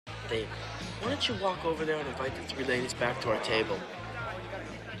date. Why don't you walk over there and invite the three ladies back to our table?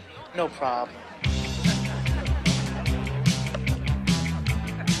 No problem.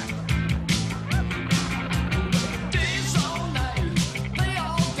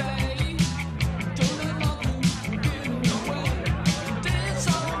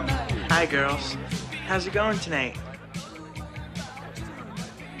 Hi, girls. How's it going tonight?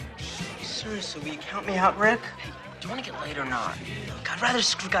 Seriously, will you count me out, Rick? Hey, do you want to get laid or not? Look, I'd rather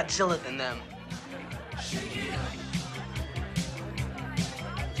screw Godzilla than them. Do you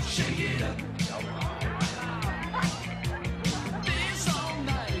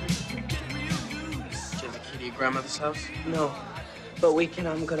have the key to your grandmother's house? No, but we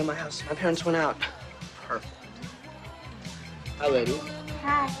can go to my house. My parents went out. Perfect. Hi, ladies.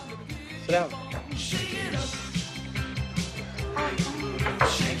 Hi. Sit down.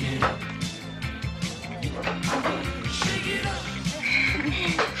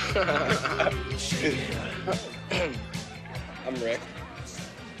 I'm Rick. This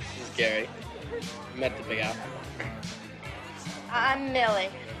is Gary. I met the Big Apple. I'm Millie.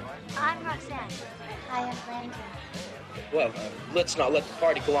 I'm Roxanne. Hi, I'm Brandon. Well, let's not let the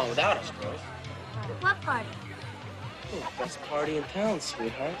party go on without us, girls. What party? Oh, best party in town,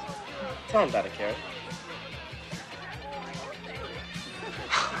 sweetheart. Tell them about it, Carrie.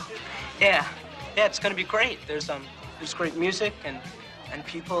 Yeah, it's gonna be great. There's great music and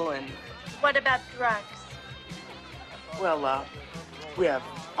people and. What about drugs? Well, we have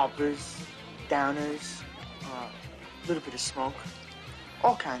uppers, downers, a little bit of smoke.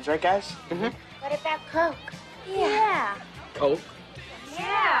 All kinds, right, guys? Mm-hmm. What about Coke? Yeah. Coke?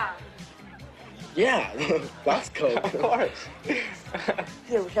 Yeah. Yeah, that's Coke. Of course.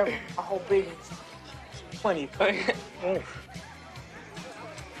 Yeah, we have a whole big, plenty of Coke. Oh.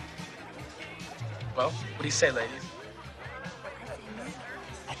 Well, what do you say, ladies?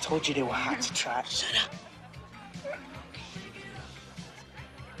 I told you they were hot to try. Shut up.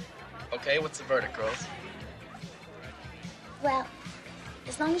 Okay, what's the verdict, girls? Well,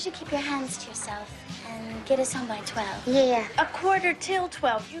 as long as you keep your hands to yourself and get us home by 12. Yeah.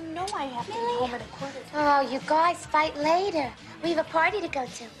 12:15. You know I have to be home at 1:15. Oh, you guys fight later. We have a party to go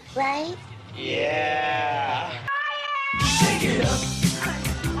to, right? Yeah. Shake it up.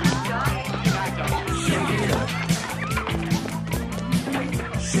 Shake it up.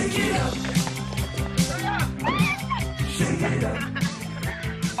 Shake it up. Shake it up.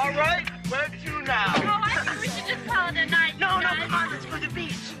 All right, where to now? Oh, I think we should just call it a night. No, come on, let's go to the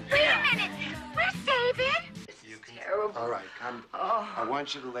beach. Wait a minute. We're saving. Terrible. All right, come. Oh. I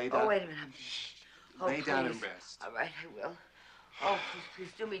want you to lay down. Oh, wait a minute. Lay down and rest. All right, I will. Oh,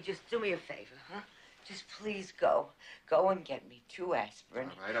 please, do me a favor, huh? Just please go. Go and get me 2 aspirin.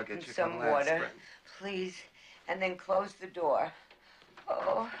 All right, I'll get and you a some couple water, aspirin. please. And then close the door.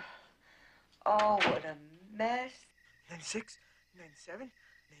 Oh, what a mess. 96, 97,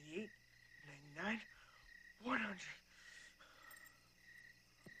 98, 99, 100.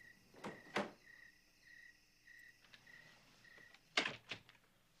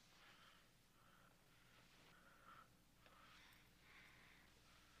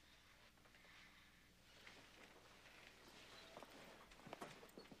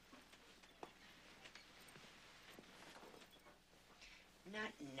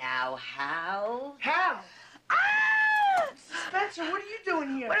 Not now, Hal. Hal! Ah! Spencer, what are you doing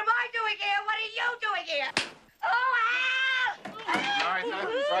here? What am I doing here? What are you doing here? Oh, Hal! All right, I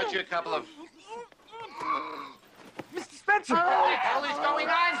brought you a couple of... Mr. Spencer! What the hell is going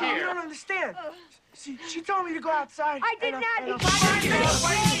on You here? don't understand. See, she told me to go outside. I did and, not. and,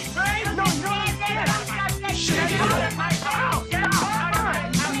 No, Shake it up. my house. Get out.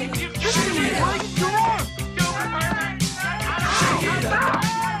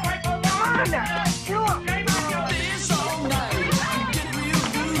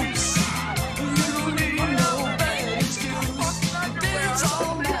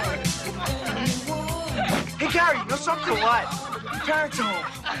 Hey, Gary, you know something? What? Your parents are home.